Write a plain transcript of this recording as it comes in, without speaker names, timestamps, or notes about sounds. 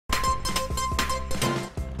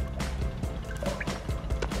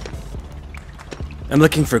I'm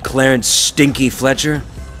looking for Clarence Stinky Fletcher.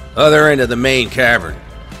 Other end of the main cavern.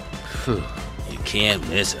 Phew, you can't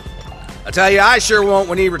miss him. I tell you, I sure won't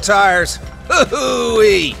when he retires.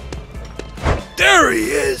 Hoo-hoo-wee! There he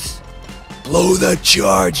is! Blow the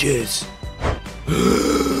charges!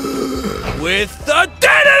 With the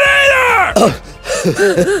detonator!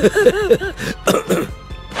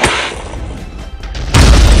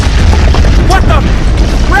 What the?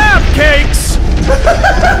 Crab cakes!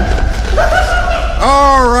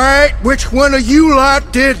 All right, which one of you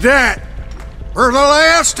lot did that? For the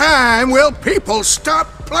last time, will people stop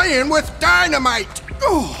playing with dynamite?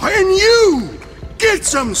 Oh, and you! Get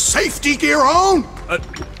some safety gear on!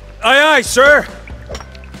 Aye, aye, sir.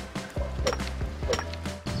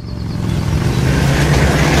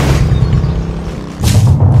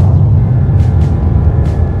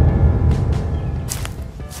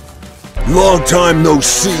 Long time no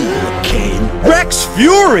see, Kane. Rex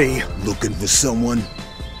Fury! Looking for someone?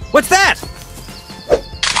 What's that?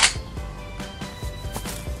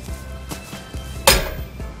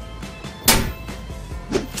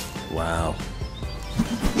 Wow.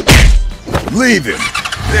 Leave him.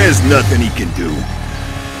 There's nothing he can do.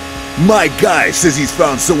 My guy says he's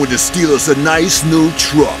found someone to steal us a nice new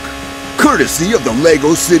truck. Courtesy of the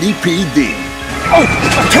Lego City PD. Oh!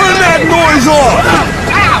 Turn that noise off!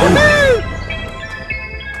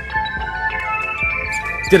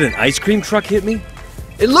 Did an ice cream truck hit me?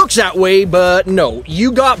 It looks that way, but no.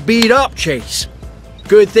 You got beat up, Chase.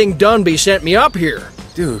 Good thing Dunby sent me up here.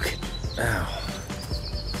 Duke. Ow.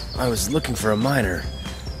 I was looking for a miner,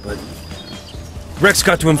 but Rex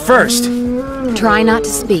got to him first. Try not to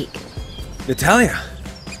speak. Natalia,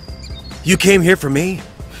 you came here for me?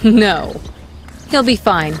 No. He'll be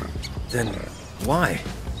fine. Then why?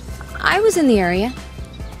 I was in the area.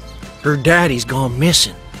 Her daddy's gone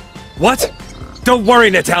missing. What? Don't worry,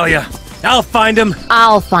 Natalia. I'll find him.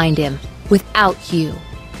 I'll find him. Without you.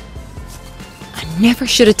 I never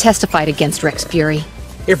should have testified against Rex Fury.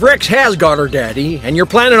 If Rex has got her daddy, and you're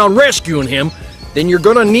planning on rescuing him, then you're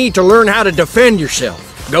gonna need to learn how to defend yourself.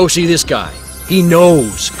 Go see this guy. He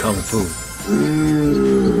knows Kung Fu.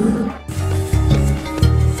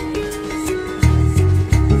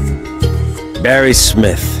 Barry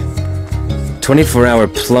Smith. 24-hour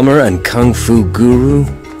plumber and Kung Fu guru.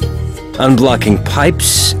 Unblocking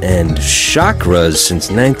pipes and chakras since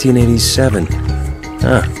 1987.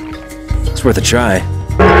 Huh. It's worth a try.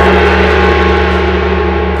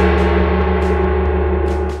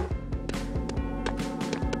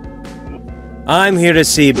 I'm here to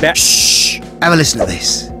see Shh! Have a listen to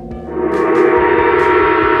this.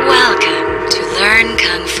 Welcome to Learn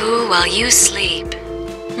Kung Fu while you sleep.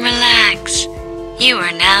 Relax. You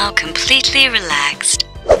are now completely relaxed.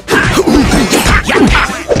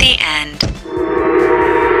 The end.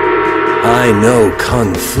 I know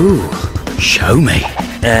Kung Fu. Show me.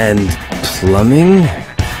 And plumbing?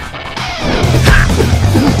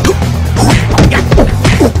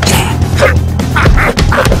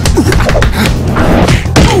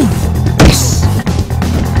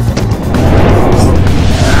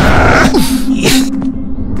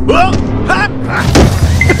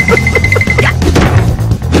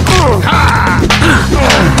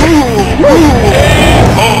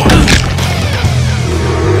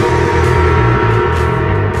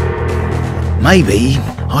 Maybe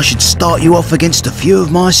I should start you off against a few of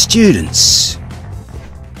my students.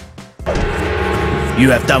 You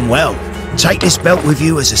have done well. Take this belt with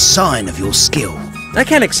you as a sign of your skill. I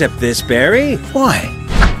can't accept this, Barry. Why?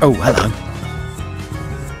 Oh, hello.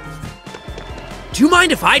 Do you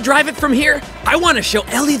mind if I drive it from here? I want to show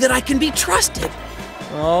Ellie that I can be trusted.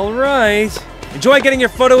 All right. Enjoy getting your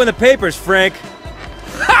photo in the papers, Frank.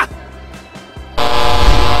 Ha!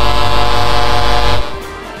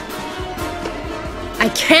 I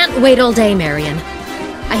can't wait all day, Marion.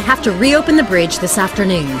 I have to reopen the bridge this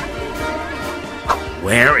afternoon.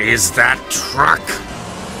 Where is that truck?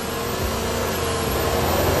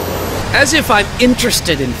 As if I'm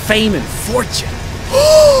interested in fame and fortune.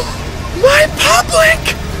 My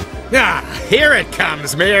public! Ah, here it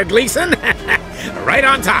comes, Mayor Gleason. Right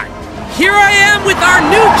on time. Here I am with our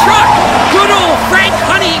new truck! Good old Frank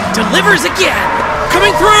Honey delivers again!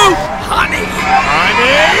 Coming through! Honey!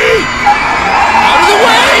 Honey! Out of the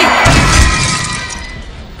way!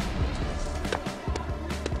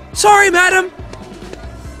 Sorry, madam.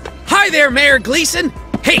 Hi there, Mayor Gleason.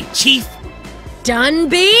 Hey, Chief.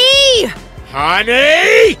 Dunby!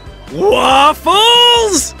 Honey!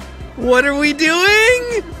 Waffles! What are we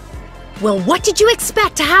doing? Well, what did you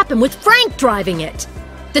expect to happen with Frank driving it?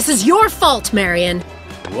 This is your fault, Marion.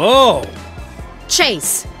 Whoa!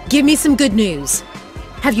 Chase, give me some good news.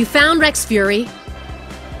 Have you found Rex Fury?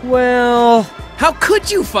 Well... How could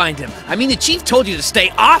you find him? I mean, the chief told you to stay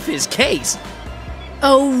off his case.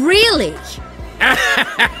 Oh, really?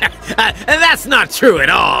 That's not true at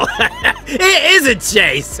all. Is it,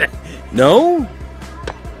 Chase? No?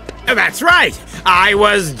 That's right. I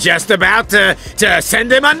was just about to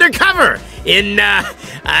send him undercover in,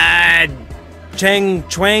 Chang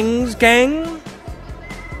Chuang's gang?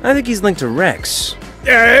 I think he's linked to Rex.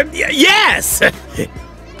 Yes!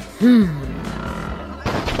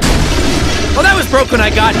 Well, that was broke when I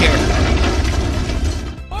got here.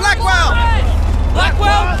 Blackwell!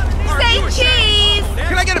 Blackwell! Say cheese!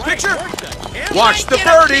 Can I get a picture? Watch the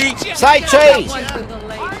birdie! Say cheese!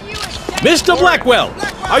 Mr. Blackwell,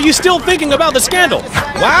 are you still thinking about the scandal?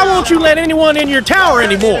 Why won't you let anyone in your tower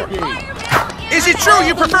anymore? Is it true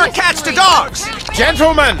you prefer cats to dogs?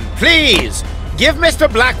 Gentlemen, please, give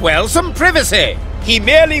Mr. Blackwell some privacy. He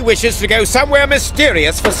merely wishes to go somewhere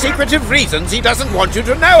mysterious for secretive reasons he doesn't want you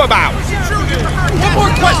to know about. One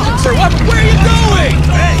more question, sir. Where are you going?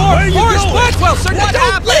 Forrest Blackwell, sir.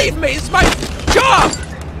 Don't leave me. It's my job.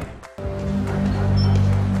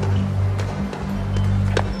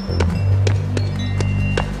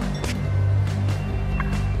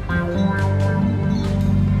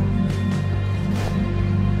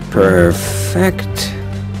 Perfect.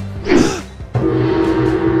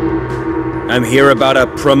 I'm here about a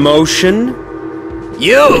promotion.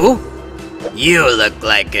 You? You look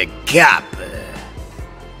like a cop.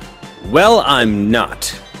 Well, I'm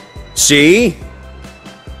not. See?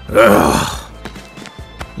 Ugh.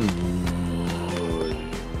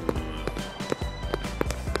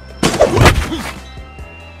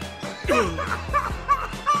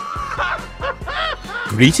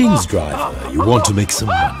 Greetings, driver. You want to make some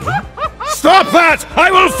money? Stop that!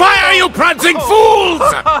 I will fire you, prancing fools!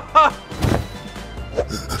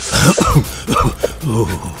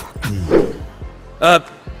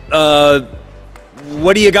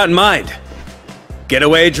 What do you got in mind?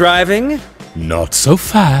 Getaway driving? Not so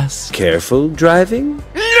fast. Careful driving?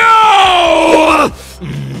 No!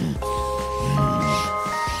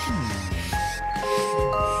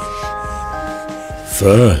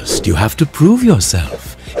 First, you have to prove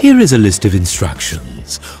yourself. Here is a list of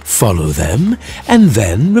instructions. Follow them, and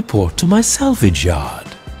then report to my salvage yard.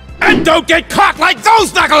 And don't get caught like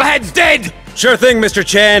those knuckleheads did! Sure thing, Mr.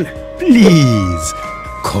 Chan. Please,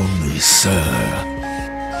 call me sir.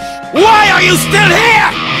 Why are you still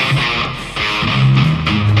here?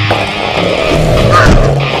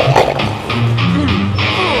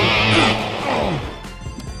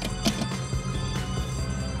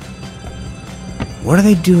 What are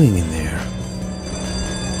they doing in there?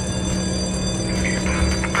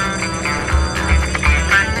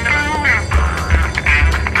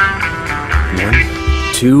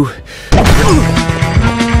 One, two...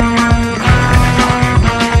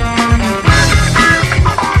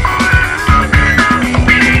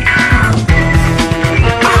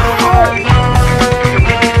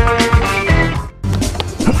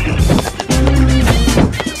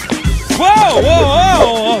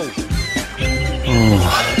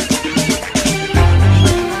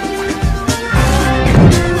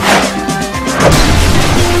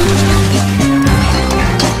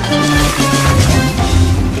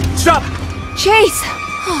 Chase!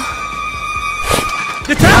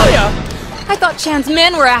 Natalia! I thought Chan's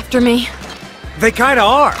men were after me. They kinda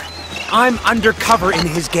are. I'm undercover in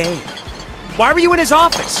his gang. Why were you in his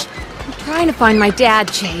office? I'm trying to find my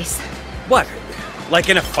dad, Chase. What? Like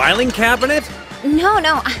in a filing cabinet? No.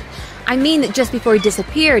 I mean that just before he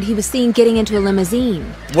disappeared, he was seen getting into a limousine.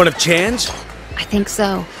 One of Chan's? I think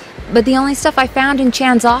so. But the only stuff I found in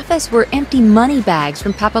Chan's office were empty money bags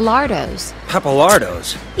from Papalardo's.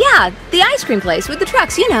 Papalardo's? Yeah, the ice cream place with the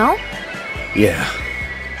trucks, you know. Yeah,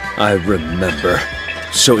 I remember.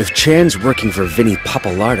 So if Chan's working for Vinny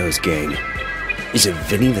Papalardo's gang, is it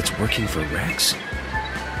Vinny that's working for Rex?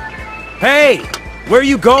 Hey! Where are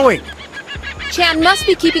you going? Chan must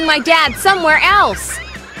be keeping my dad somewhere else.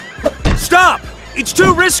 Stop! It's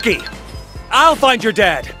too risky! I'll find your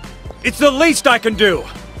dad. It's the least I can do.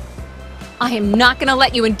 I am not gonna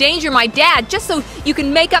let you endanger my dad just so you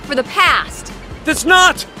can make up for the past. That's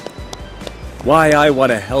not why I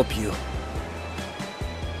want to help you.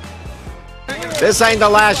 This ain't the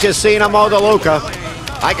last you've seen of Mo DeLuca.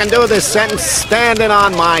 I can do this sentence standing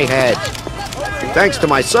on my head. Thanks to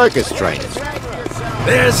my circus trainers.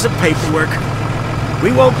 There's the paperwork.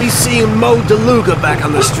 We won't be seeing Mo DeLuca back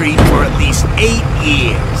on the street for at least 8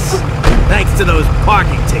 years. Thanks to those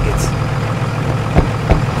parking tickets.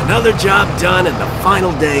 Another job done and the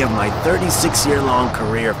final day of my 36-year-long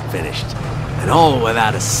career finished. And all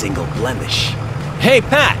without a single blemish. Hey,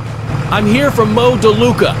 Pat! I'm here from Mo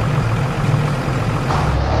DeLuca.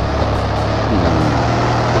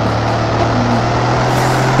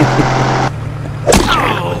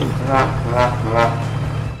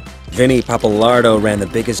 Vinny Pappalardo ran the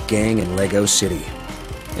biggest gang in Lego City.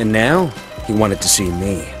 And now, he wanted to see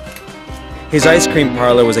me. His ice cream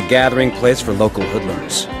parlor was a gathering place for local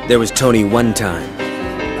hoodlums. There was Tony One Time.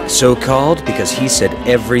 So-called because he said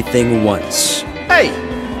everything once. Hey!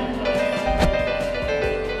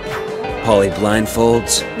 Polly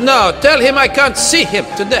Blindfolds. No, tell him I can't see him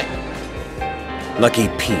today. Lucky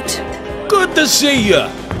Pete. Good to see ya.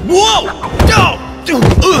 Whoa!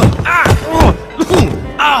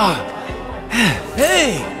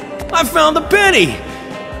 Hey! I found the penny!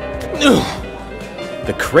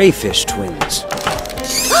 The Crayfish Twins.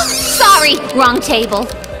 Sorry, wrong table.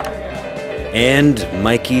 And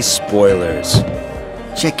Mikey Spoilers.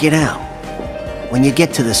 Check it out. When you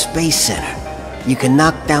get to the Space Center, you can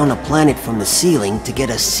knock down a planet from the ceiling to get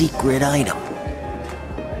a secret item.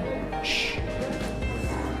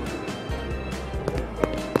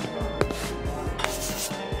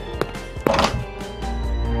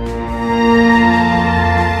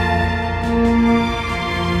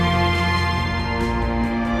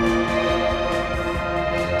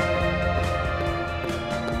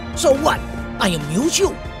 So what? I amuse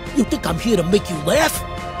you? You think I'm here to make you laugh?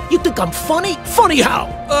 You think I'm funny? Funny how?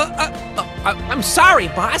 I'm sorry,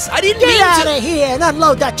 boss. I didn't Get mean out to... of here and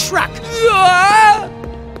unload that truck!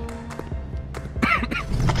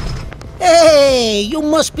 Hey, you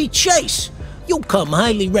must be Chase. You come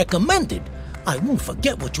highly recommended. I won't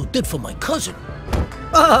forget what you did for my cousin.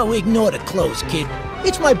 Oh, ignore the clothes, kid.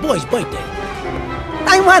 It's my boy's birthday.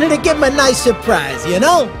 I wanted to give him a nice surprise, you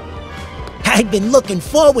know? I've been looking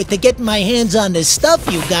forward to getting my hands on this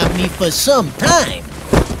stuff you got me for some time.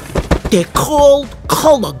 They're called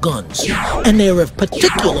color guns, and they're of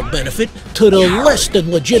particular benefit to the less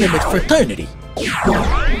than legitimate fraternity.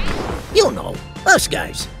 You know, us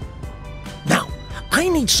guys. Now, I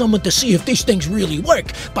need someone to see if these things really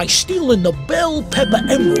work by stealing the bell pepper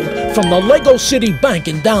emerald from the Lego City Bank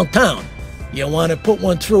in downtown. You want to put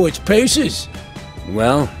one through its paces?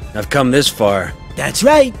 Well, I've come this far. That's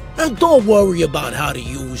right. And don't worry about how to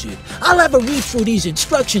use it. I'll have a read through these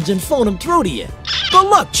instructions and phone them through to you. Good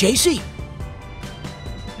luck, Chasey.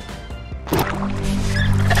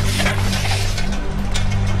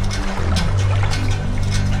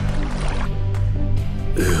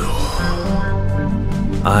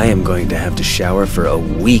 I am going to have to shower for a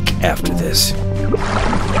week after this.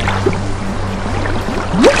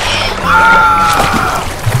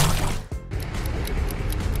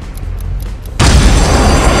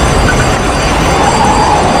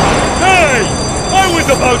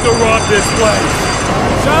 About to rob this place.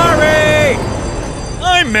 Sorry!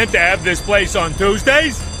 I meant to have this place on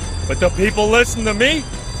Tuesdays, but the people listen to me?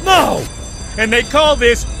 No! And they call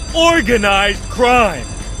this organized crime.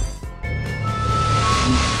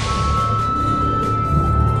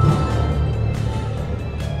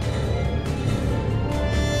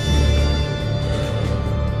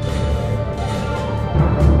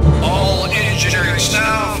 All engineering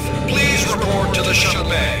staff, please report to the shuttle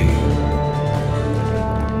bay.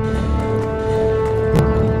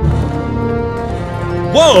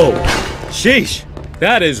 Whoa! Sheesh!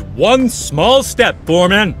 That is one small step,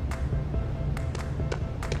 Foreman.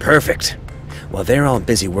 Perfect. While they're all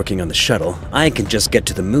busy working on the shuttle, I can just get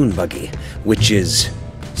to the moon buggy, which is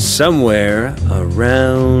somewhere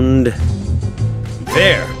around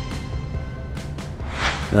there.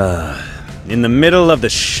 In the middle of the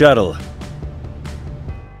shuttle.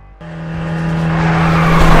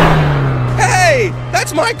 Hey!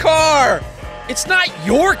 That's my car! It's not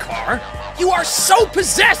your car! You are so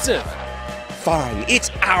possessive! Fine, it's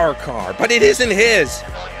our car, but it isn't his.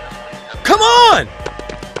 Come on!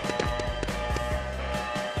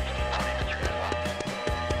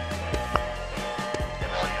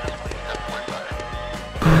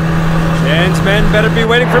 Chan's men better be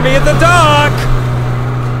waiting for me at the dock!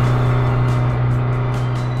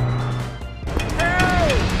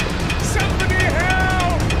 Help! Somebody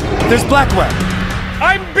help! There's Blackwell!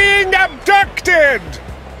 I'm being abducted!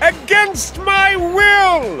 Against my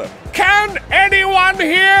will! Can anyone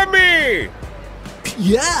hear me?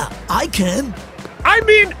 Yeah, I can. I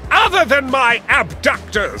mean other than my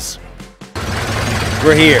abductors!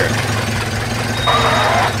 We're here.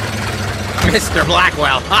 Mr.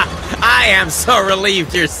 Blackwell, I am so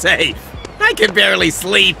relieved you're safe. I can barely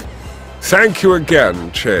sleep. Thank you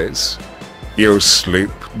again, Chase. You sleep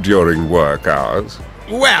during work hours?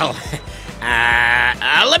 Well,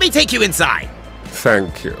 let me take you inside.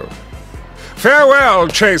 Thank you. Farewell,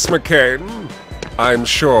 Chase McCain. I'm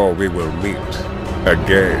sure we will meet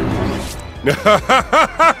again.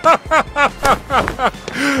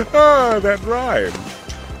 Ah, that rhymed.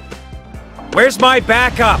 Where's my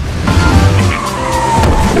backup?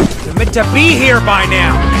 They're meant to be here by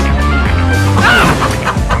now.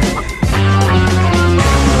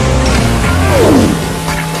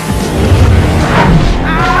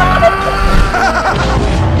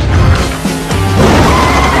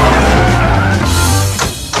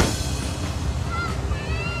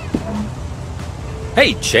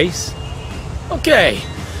 Hey, Chase. Okay,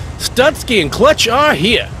 Studsky and Clutch are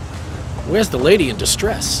here. Where's the lady in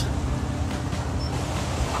distress?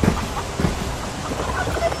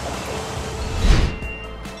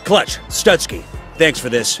 Clutch, Studsky, thanks for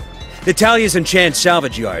this. Natalia's in Chan's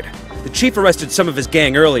salvage yard. The chief arrested some of his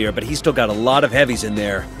gang earlier, but he's still got a lot of heavies in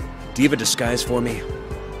there. Do you have a disguise for me?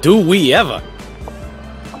 Do we ever?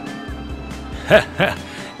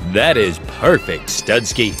 That is perfect,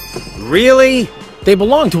 Studsky. Really? They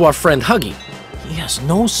belong to our friend Huggy. He has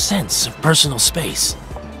no sense of personal space.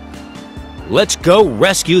 Let's go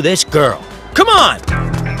rescue this girl. Come on!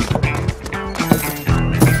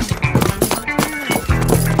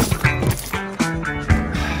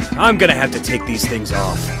 I'm gonna have to take these things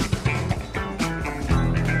off.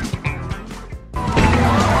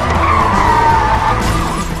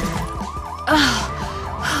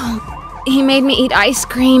 He made me eat ice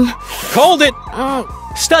cream. Hold it!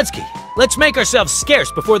 Studsky, let's make ourselves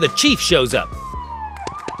scarce before the chief shows up.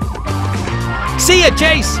 See ya,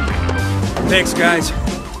 Chase! Thanks, guys.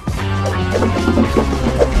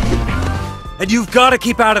 And you've got to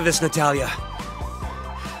keep out of this, Natalia.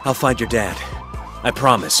 I'll find your dad. I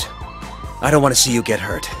promise. I don't want to see you get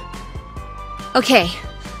hurt. Okay.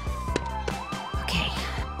 Okay.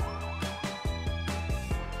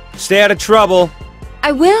 Stay out of trouble.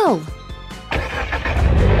 I will.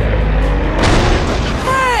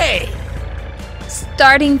 Hey!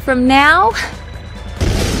 Starting from now?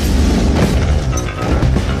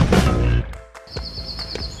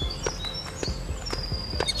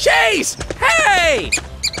 Chase! Hey!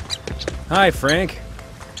 Hi, Frank.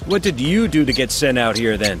 What did you do to get sent out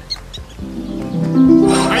here, then?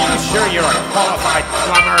 Are you sure you're a qualified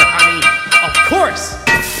plumber, honey? Of course!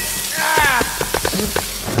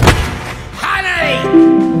 Honey!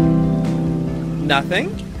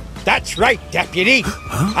 Nothing? That's right, deputy.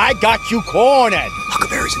 I got you cornered.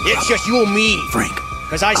 Huckleberry's in It's just you and me. Frank,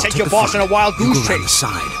 Because I sent take your the boss on front. a wild You goose go around chase. the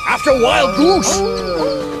side. After Wild Goose.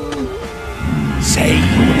 Say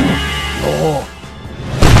your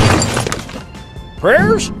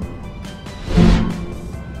prayers?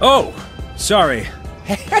 Oh, sorry.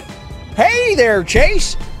 Hey there,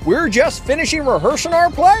 Chase. We're just finishing rehearsing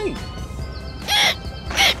our play.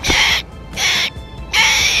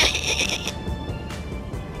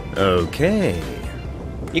 Okay.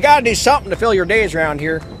 You gotta do something to fill your days around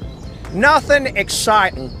here. Nothing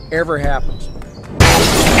exciting ever happens.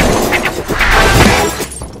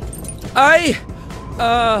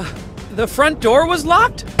 The front door was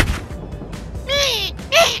locked?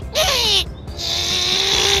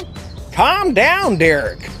 Calm down,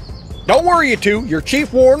 Derek. Don't worry, you two. Your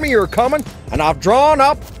chief warned me you were coming, and I've drawn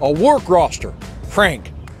up a work roster.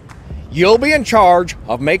 Frank, you'll be in charge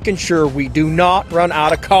of making sure we do not run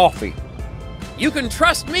out of coffee. You can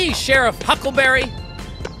trust me, Sheriff Huckleberry.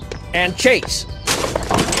 And Chase.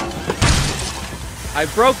 I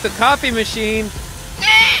broke the coffee machine.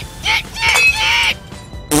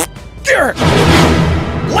 Derek!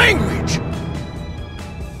 Language!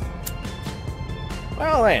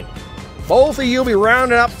 Well then, both of you'll be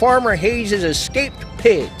rounding up Farmer Hayes' escaped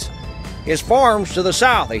pigs. His farm's to the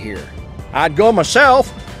south of here. I'd go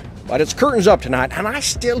myself, but it's curtains up tonight, and I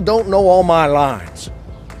still don't know all my lines.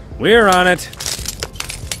 We're on it.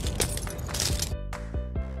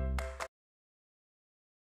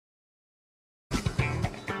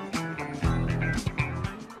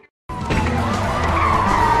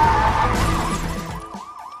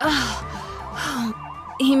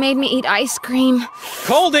 He made me eat ice cream.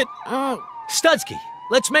 Hold it! Studsky,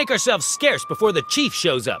 let's make ourselves scarce before the chief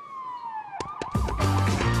shows up.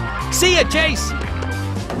 See ya, Chase!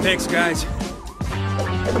 Thanks, guys.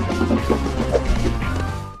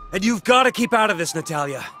 And you've got to keep out of this,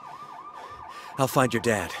 Natalia. I'll find your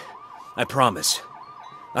dad. I promise.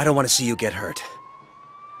 I don't want to see you get hurt.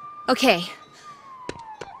 Okay.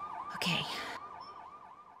 Okay.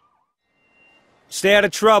 Stay out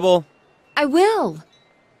of trouble. I will.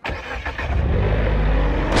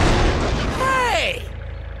 Hey!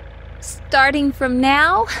 Starting from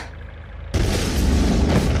now?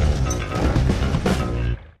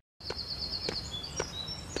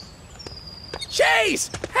 Chase!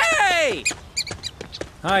 Hey!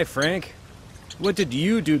 Hi, Frank. What did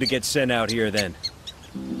you do to get sent out here, then?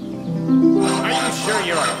 Are you sure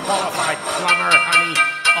you're a qualified plumber, honey?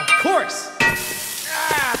 Of course!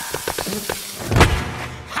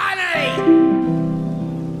 Honey!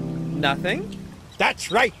 Nothing?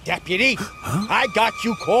 That's right, Deputy. I got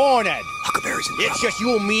you cornered. Huckleberry's in It's just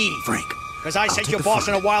you and me. Frank. Because I sent take your the boss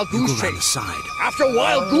on front. a wild You goose go around chase. the side. After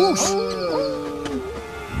Wild Goose.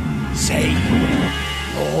 Say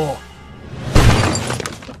no.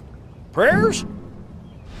 Prayers?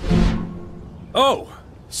 Oh,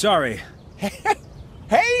 sorry.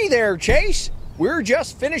 Hey there, Chase. We're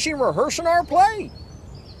just finishing rehearsing our play.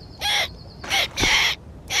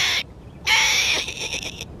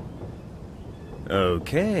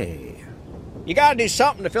 Okay. You gotta do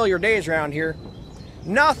something to fill your days around here.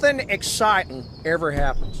 Nothing exciting ever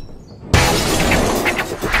happens.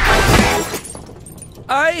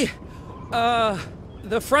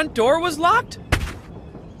 The front door was locked?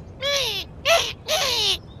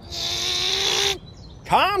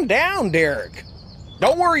 Calm down, Derek.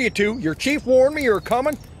 Don't worry, you two. Your chief warned me you were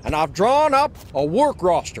coming, and I've drawn up a work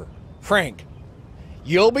roster. Frank,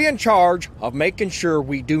 you'll be in charge of making sure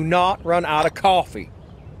we do not run out of coffee.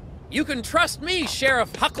 You can trust me,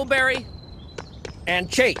 Sheriff Huckleberry. And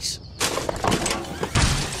Chase.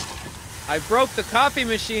 I broke the coffee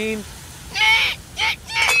machine.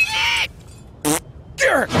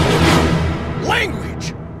 Derek!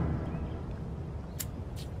 Language!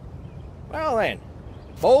 Well then,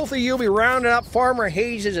 both of you be rounding up Farmer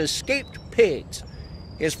Hayes' escaped pigs.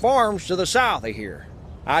 His farm's to the south of here.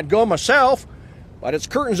 I'd go myself, but it's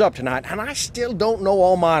curtains up tonight, and I still don't know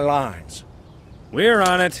all my lines. We're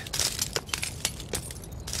on it.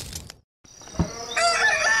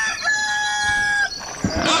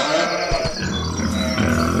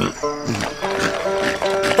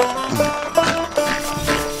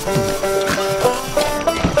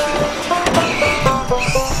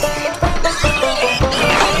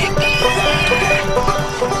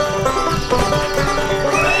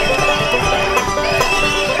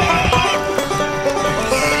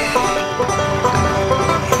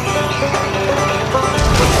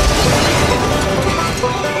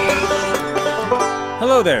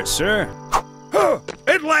 Hello there, sir. Oh,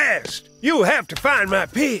 at last! You have to find my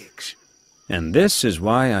pigs. And this is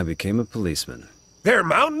why I became a policeman. They're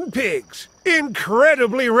mountain pigs.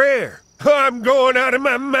 Incredibly rare. I'm going out of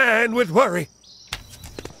my mind with worry.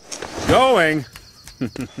 Going?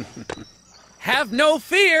 Have no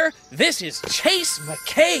fear, this is Chase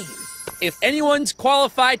McCain. If anyone's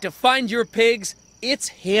qualified to find your pigs, it's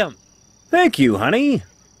him. Thank you, honey.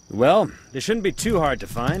 Well, they shouldn't be too hard to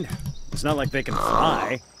find. It's not like they can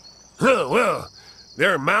fly. Huh, well,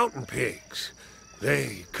 they're mountain pigs.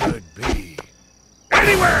 They could be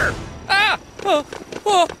anywhere! I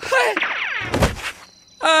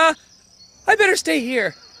better stay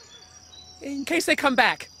here. In case they come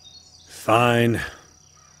back. Fine.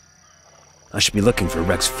 I should be looking for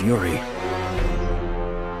Rex Fury.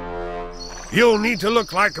 You'll need to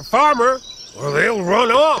look like a farmer, or they'll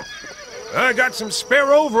run off. I got some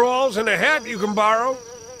spare overalls and a hat you can borrow.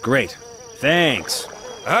 Great. Thanks.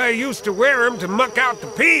 I used to wear them to muck out the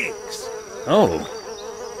pigs. Oh.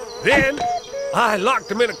 Then, I locked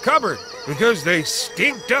them in a cupboard because they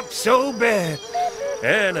stinked up so bad.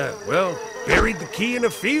 And, well, buried the key in a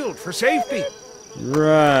field for safety.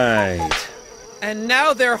 Right. And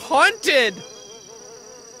now they're haunted!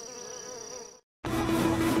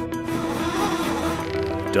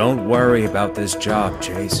 Don't worry about this job,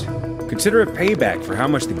 Chase. Consider it payback for how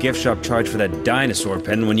much the gift shop charged for that dinosaur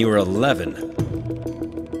pen when you were 11.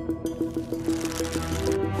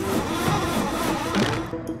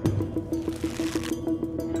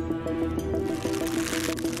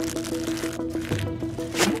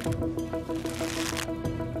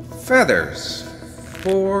 Feathers.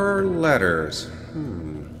 4 letters.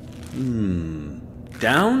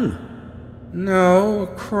 Down? No,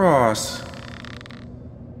 across.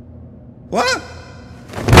 What?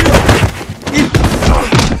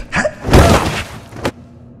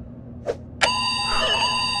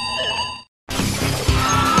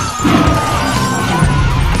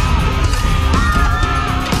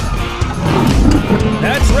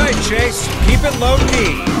 That's right, Chase. Keep it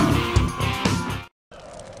low-key.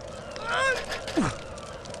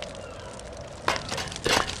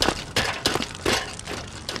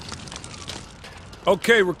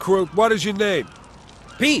 Okay, recruit, what is your name?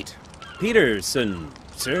 Pete. Peterson,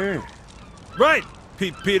 sir. Right,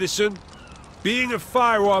 Pete Peterson. Being a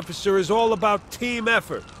fire officer is all about team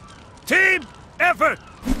effort. Team effort!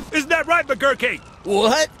 Isn't that right, McGurky?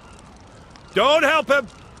 What? Don't help him.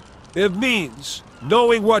 It means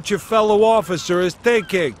knowing what your fellow officer is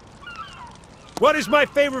thinking. What is my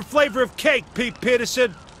favorite flavor of cake, Pete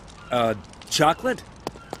Peterson? Chocolate?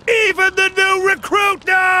 Even the new recruit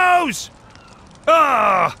knows!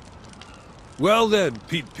 Ah! Well then,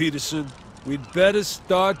 Pete Peterson, we'd better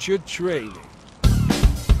start your training.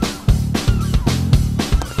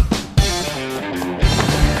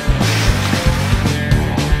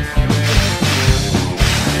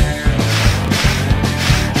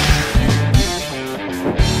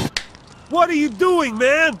 What are you doing,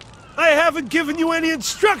 man? I haven't given you any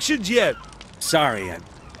instructions yet. Sorry,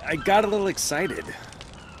 I got a little excited.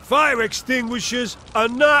 Fire extinguishers are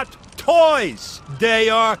not toys. They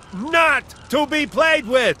are not to be played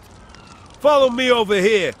with. Follow me over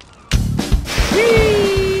here.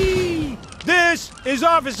 Whee! This is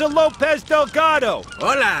Officer Lopez Delgado.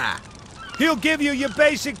 Hola. He'll give you your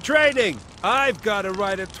basic training. I've got to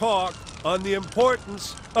write a talk on the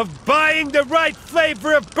importance of buying the right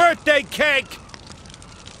flavor of birthday cake.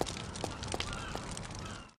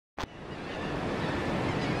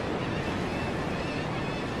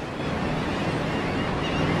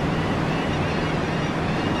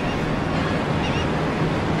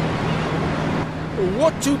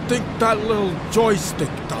 What you think that little joystick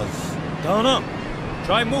does? Don't know.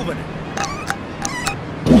 Try moving it.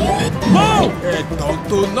 Whoa! It don't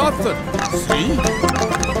do nothing. See?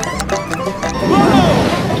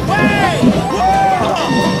 Whoa! Wait! Whoa!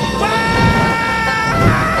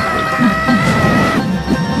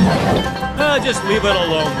 Just leave it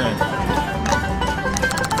alone then.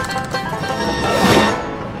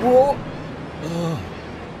 Whoa!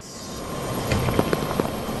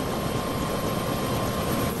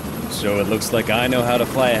 So it looks like I know how to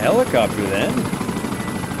fly a helicopter then.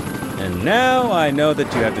 And now I know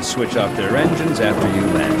that you have to switch off their engines after you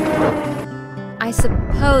land. I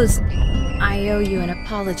suppose I owe you an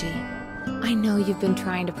apology. I know you've been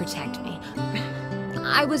trying to protect me.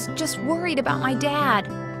 I was just worried about my dad.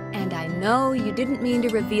 And I know you didn't mean to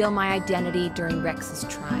reveal my identity during Rex's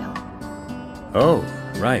trial. Oh,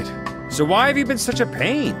 right. So why have you been such a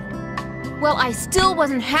pain? Well, I still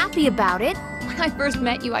wasn't happy about it. When I first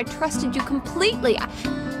met you, I trusted you completely.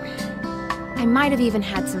 I might have even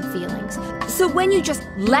had some feelings. So when you just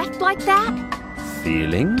left like that...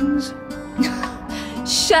 Feelings?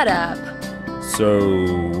 Shut up.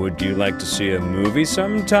 So, would you like to see a movie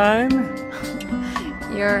sometime?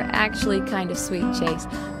 You're actually kind of sweet, Chase.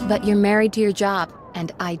 But you're married to your job,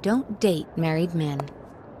 and I don't date married men.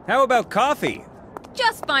 How about coffee?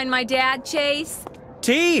 Just find my dad, Chase.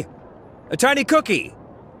 Tea? A tiny cookie?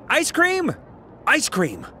 Ice cream? Ice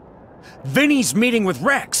cream. Vinny's meeting with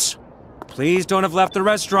Rex. Please don't have left the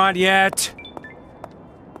restaurant yet.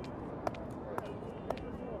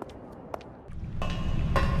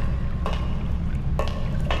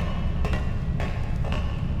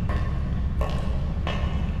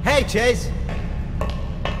 Hey, Chase.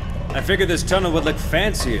 I figured this tunnel would look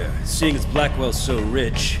fancier, seeing as Blackwell's so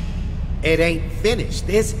rich. It ain't finished,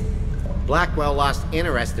 is it? Blackwell lost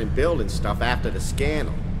interest in building stuff after the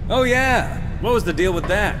scandal. Oh yeah? What was the deal with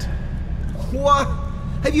that? What?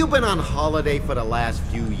 Have you been on holiday for the last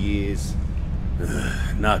few years?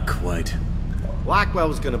 Not quite. Blackwell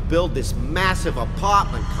was gonna build this massive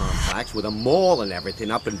apartment complex with a mall and everything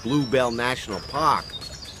up in Bluebell National Park.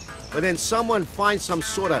 But then someone finds some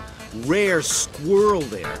sort of rare squirrel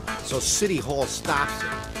there, so City Hall stops it.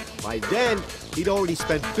 By then, he'd already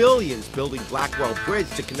spent billions building Blackwell Bridge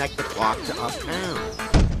to connect the park to uptown.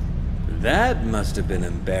 That must have been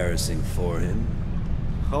embarrassing for him.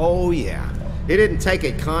 Oh yeah, he didn't take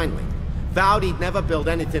it kindly. Vowed he'd never build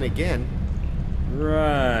anything again.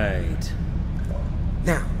 Right.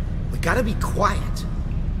 Now, we gotta be quiet.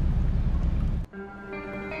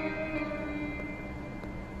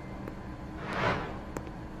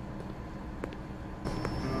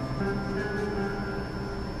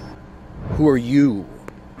 Who are you?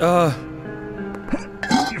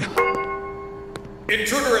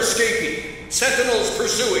 Intruder escaping. Sentinels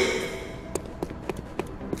pursuing.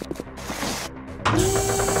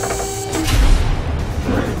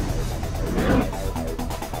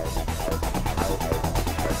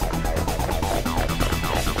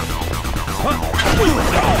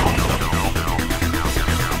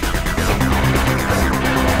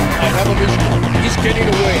 I have a vision. He's getting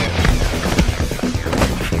away.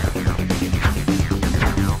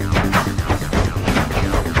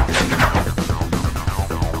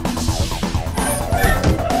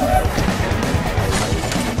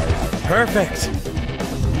 Perfect. Here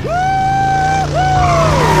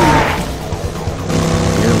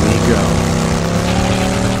we go.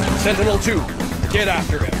 Sentinel 2, get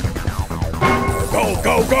after him. Go,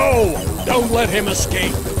 go, go! Don't let him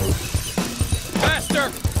escape!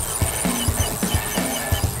 Faster!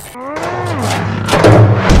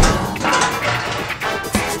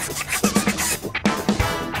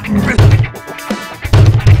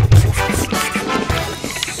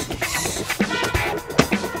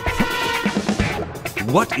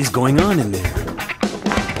 What is going on in there?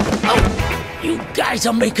 Oh, you guys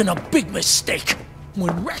are making a big mistake.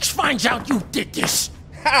 When Rex finds out you did this...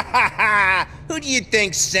 Ha ha ha! Who do you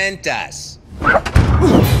think sent us?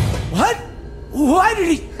 What? Why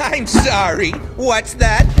did he... I'm sorry. What's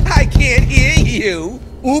that? I can't hear you.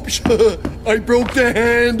 Oops, I broke the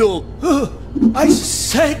handle. I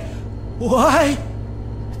said, why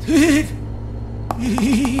did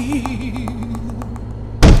he...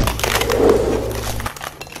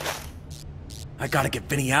 I gotta get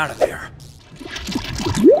Vinny out of there.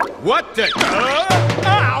 What the?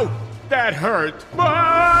 Ow! That hurt.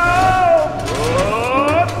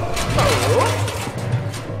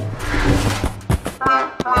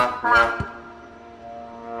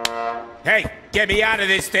 Hey, get me out of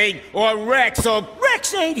this thing, or Rex will...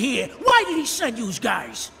 Rex ain't here. Why did he send you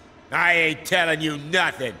guys? I ain't telling you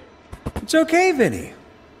nothing. It's okay, Vinny.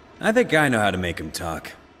 I think I know how to make him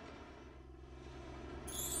talk.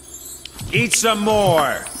 Eat some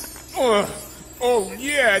more. Oh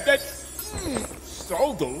yeah, that's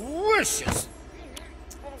so delicious.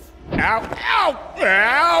 Ow, ow,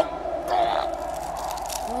 ow!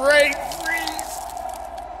 Great freeze.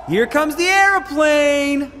 Here comes the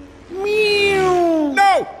airplane! Meow!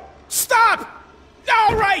 No! Stop!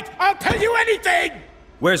 All right, I'll tell you anything!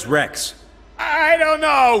 Where's Rex? I don't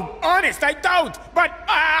know. Honest, I don't. But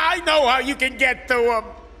I know how you can get to,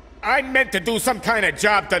 I meant to do some kind of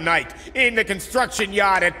job tonight in the construction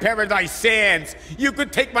yard at Paradise Sands. You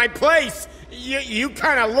could take my place. You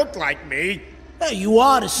kind of look like me. Hey, you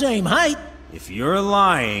are the same height. If you're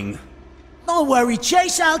lying... Don't worry,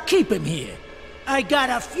 Chase, I'll keep him here. I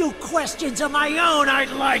got a few questions of my own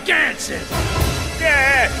I'd like answered.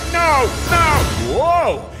 Yeah, no!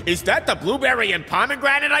 Whoa! Is that the blueberry and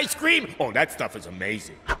pomegranate ice cream? Oh, that stuff is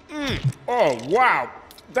amazing. Oh, wow.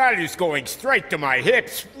 That is going straight to my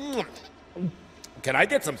hips. Can I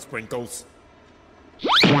get some sprinkles?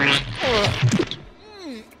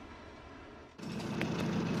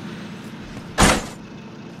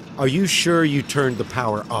 Are you sure you turned the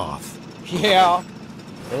power off? Yeah.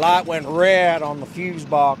 The light went red on the fuse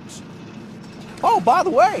box. Oh, by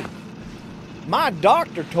the way, my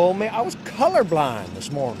doctor told me I was colorblind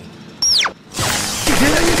this morning.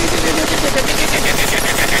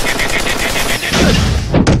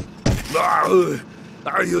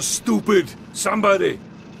 Are you stupid? Somebody,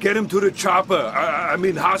 get him to the chopper. I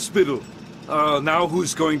mean hospital. Now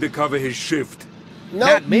who's going to cover his shift?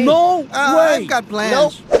 Not me. No way. I've got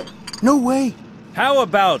plans. Nope. No way. How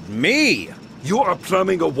about me? You are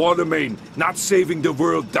plumbing a water main, not saving the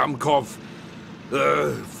world, Damkov.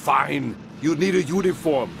 Fine. You need a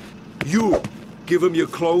uniform. You, give him your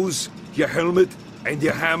clothes, your helmet, and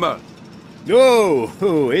your hammer. No,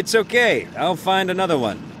 it's okay. I'll find another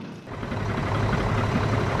one.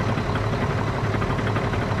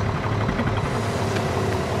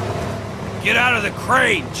 Get out of the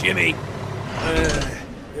crane, Jimmy!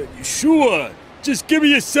 Sure. Just give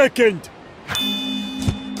me a second.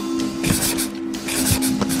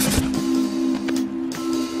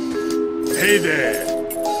 Hey there.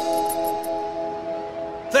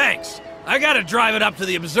 Thanks. I gotta drive it up to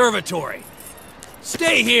the observatory.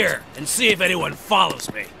 Stay here and see if anyone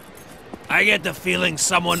follows me. I get the feeling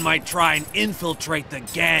someone might try and infiltrate the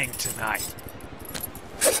gang tonight.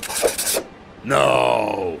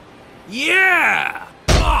 No. Yeah!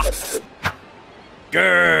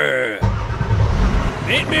 Grr.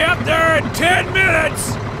 Meet me up there in 10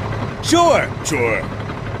 minutes! Sure.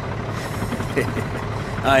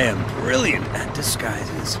 I am brilliant at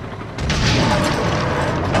disguises.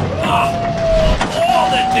 All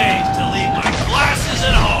the days to leave my glasses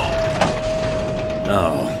at home!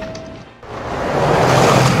 Oh.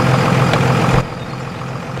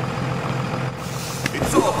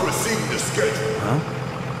 It's all proceeding to schedule. Huh?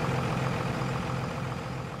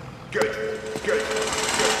 Good.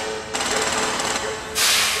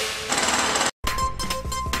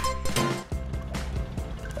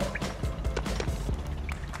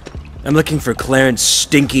 I'm looking for Clarence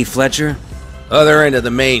Stinky Fletcher. Other end of the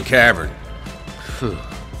main cavern. Phew,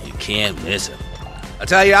 you can't miss him. I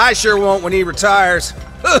tell you, I sure won't when he retires.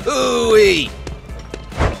 Hoo-hoo-wee!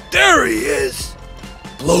 There he is!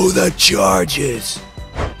 Blow the charges!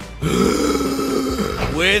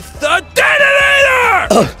 With the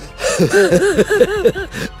detonator!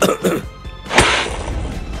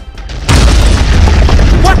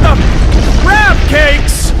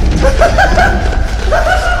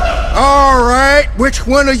 Which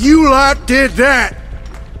one of you lot did that?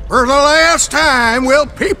 For the last time, will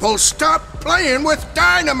people stop playing with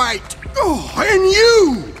dynamite? Oh, and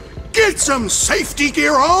you! Get some safety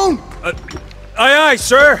gear on! Aye, aye,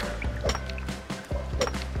 sir!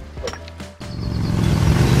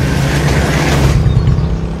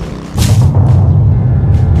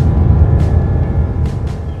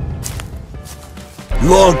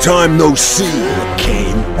 Long time no see,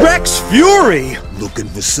 McCain. Rex Fury! Looking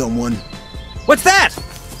for someone? What's that?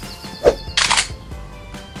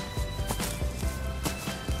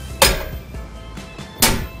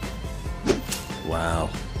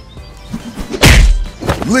 Wow.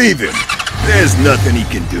 Leave him. There's nothing he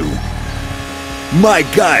can do. My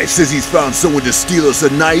guy says he's found someone to steal us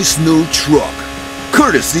a nice new truck.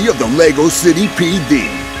 Courtesy of the Lego City PD.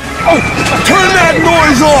 Oh! Turn that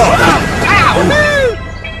noise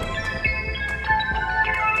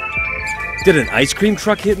off! Did an ice cream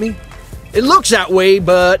truck hit me? It looks that way,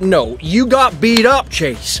 but no. You got beat up,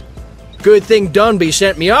 Chase. Good thing Dunby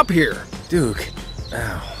sent me up here. Duke.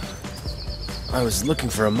 Ow. I was looking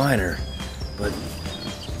for a miner, but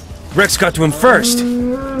Rex got to him first.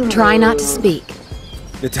 Try not to speak.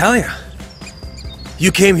 Natalia,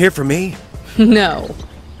 you came here for me? No.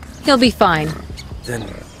 He'll be fine. Then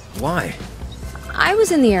why? I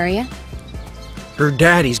was in the area. Her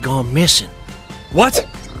daddy's gone missing. What?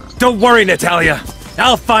 Don't worry, Natalia.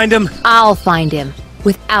 I'll find him. I'll find him.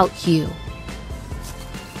 Without you.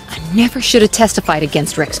 I never should have testified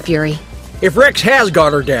against Rex Fury. If Rex has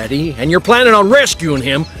got her daddy, and you're planning on rescuing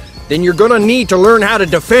him, then you're gonna need to learn how to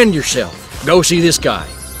defend yourself. Go see this guy.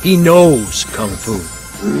 He knows Kung Fu.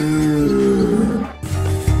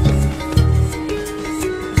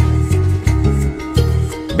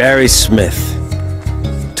 Barry Smith.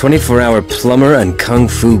 24-hour plumber and Kung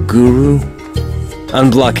Fu guru.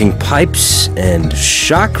 Unblocking pipes and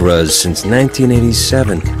chakras since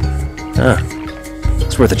 1987. Huh.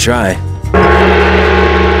 It's worth a try.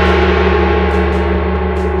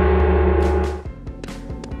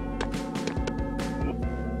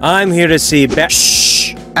 I'm here to see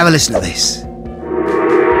Shh! Have a listen to this.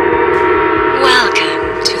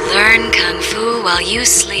 Welcome to Learn Kung Fu while you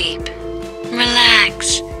sleep.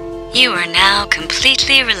 Relax. You are now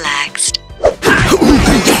completely relaxed.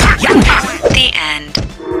 The end.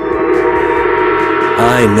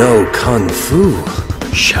 I know Kung Fu.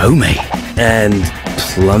 Show me. And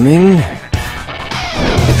plumbing?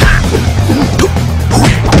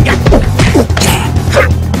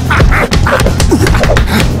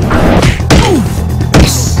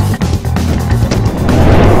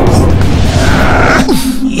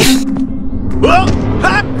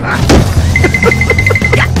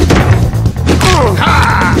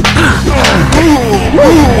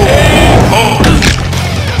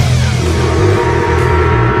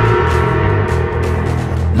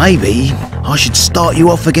 Maybe I should start you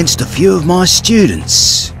off against a few of my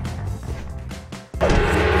students.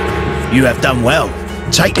 You have done well.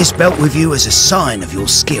 Take this belt with you as a sign of your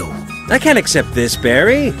skill. I can't accept this,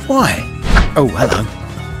 Barry. Why? Oh, hello.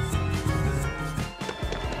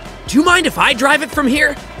 Do you mind if I drive it from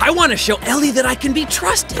here? I want to show Ellie that I can be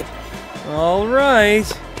trusted. All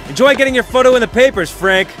right. Enjoy getting your photo in the papers,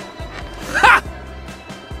 Frank. Ha!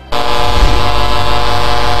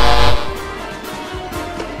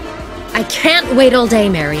 I can't wait all day,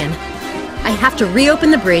 Marion. I have to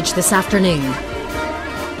reopen the bridge this afternoon.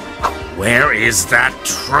 Where is that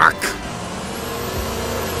truck?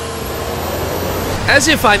 As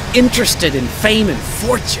if I'm interested in fame and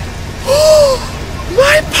fortune.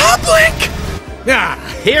 My public! Ah,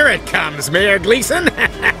 here it comes, Mayor Gleason.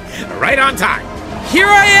 Right on time. Here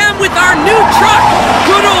I am with our new truck!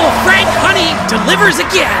 Good old Frank Honey delivers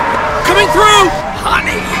again! Coming through!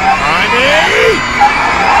 Honey! Honey!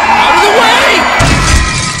 Out of the way!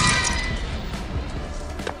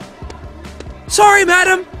 Sorry,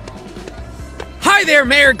 madam. Hi there,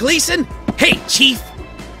 Mayor Gleason. Hey, Chief.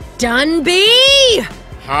 Dunby!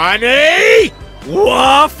 Honey!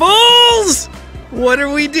 Waffles! What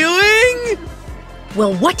are we doing?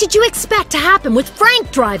 Well, what did you expect to happen with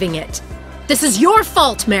Frank driving it? This is your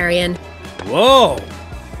fault, Marion. Whoa!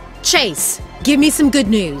 Chase, give me some good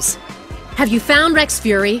news. Have you found Rex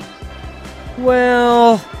Fury?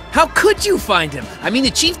 Well... How could you find him? I mean,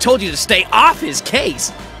 the chief told you to stay off his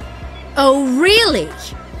case. Oh, really?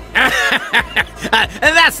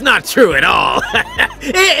 That's not true at all.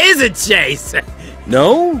 Is it, Chase?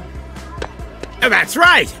 No? That's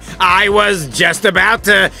right. I was just about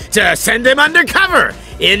to send him undercover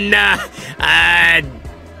in,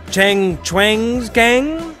 Chang Chuang's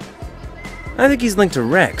gang? I think he's linked to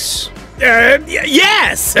Rex.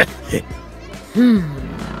 Yes!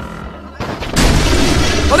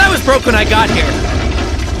 Oh, that was broke when I got here.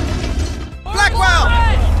 Blackwell!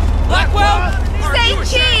 Blackwell! Say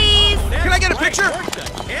cheese! Can I get a picture?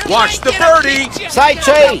 Watch the birdie! Say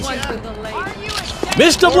cheese!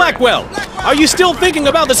 Mr. Blackwell, are you still thinking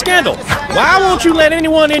about the scandal? Why won't you let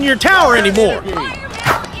anyone in your tower anymore?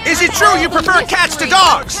 Is it true you prefer cats to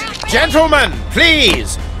dogs? Gentlemen,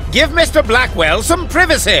 please, give Mr. Blackwell some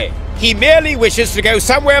privacy. He merely wishes to go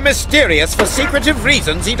somewhere mysterious for secretive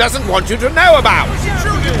reasons he doesn't want you to know about.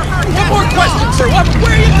 One more question, sir. Where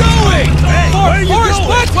are you going? Forrest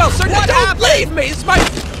Blackwell, sir. Don't leave me. It's my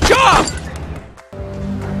job.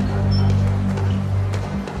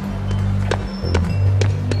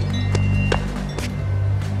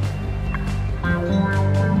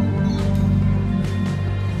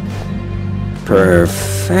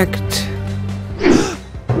 Perfect.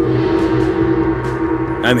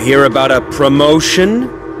 I'm here about a promotion.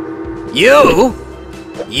 You?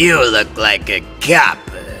 You look like a cop.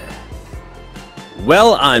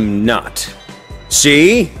 Well, I'm not.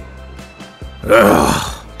 See?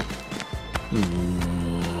 Ugh.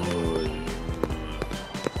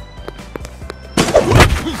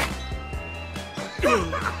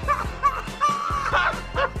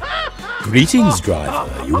 Greetings, driver.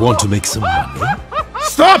 You want to make some money?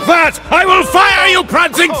 Stop that! I will fire you,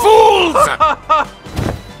 prancing fools!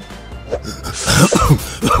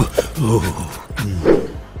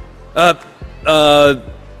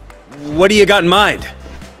 What do you got in mind?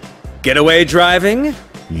 Getaway driving?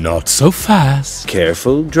 Not so fast.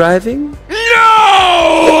 Careful driving?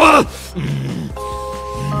 No!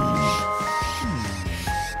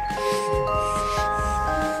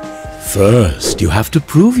 First, you have to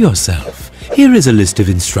prove yourself. Here is a list of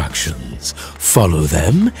instructions. Follow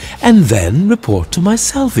them, and then report to my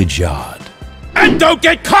salvage yard. And don't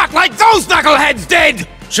get caught like those knuckleheads did!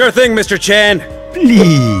 Sure thing, Mr. Chan.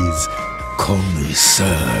 Please, call me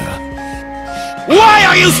sir. Why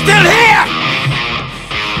are you still here?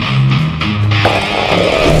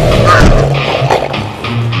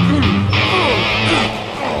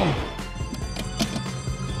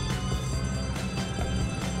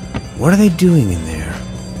 What are they doing in there?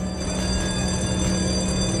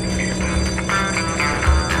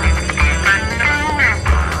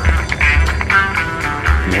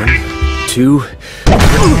 One, two...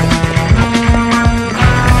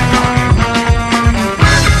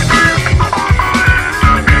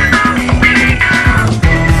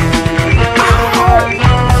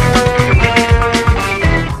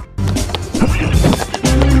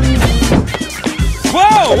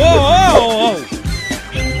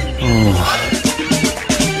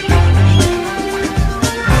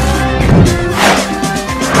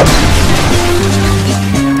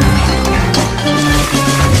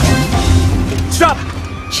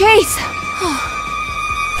 Chase!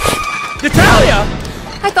 Natalia!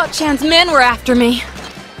 I thought Chan's men were after me.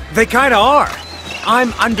 They kinda are.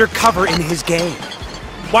 I'm undercover in his gang.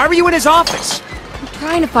 Why were you in his office? I'm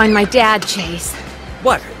trying to find my dad, Chase.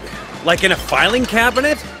 What? Like in a filing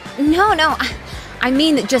cabinet? No. I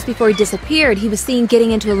mean that just before he disappeared, he was seen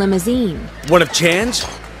getting into a limousine. One of Chan's?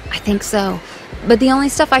 I think so. But the only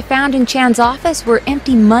stuff I found in Chan's office were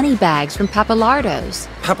empty money bags from Papalardo's.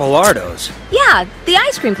 Papalardo's? Yeah, the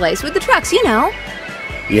ice cream place with the trucks, you know.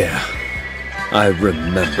 Yeah, I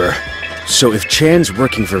remember. So if Chan's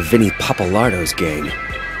working for Vinny Papalardo's gang,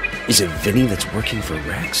 is it Vinny that's working for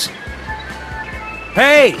Rex?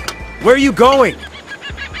 Hey! Where are you going?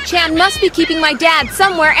 Chan must be keeping my dad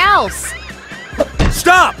somewhere else.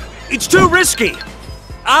 Stop! It's too risky!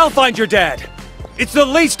 I'll find your dad. It's the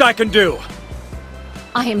least I can do.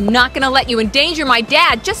 I am not gonna let you endanger my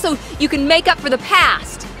dad just so you can make up for the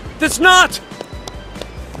past. That's not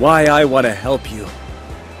why I want to help you.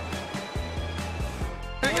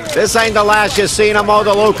 This ain't the last you've seen of Mo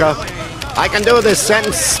DeLuca. I can do this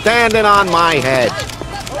sentence standing on my head.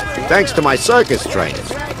 Thanks to my circus training.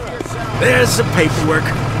 There's the paperwork.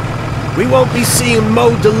 We won't be seeing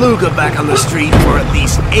Mo DeLuca back on the street for at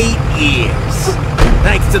least 8 years.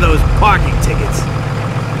 Thanks to those parking tickets.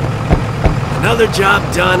 Another job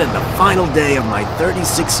done and the final day of my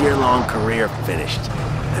 36-year-long career finished.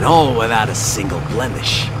 And all without a single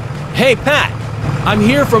blemish. Hey, Pat! I'm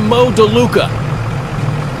here from Mo DeLuca.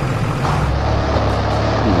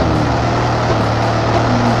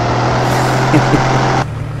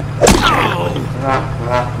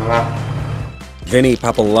 Vinny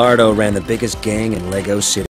Papalardo ran the biggest gang in Lego City.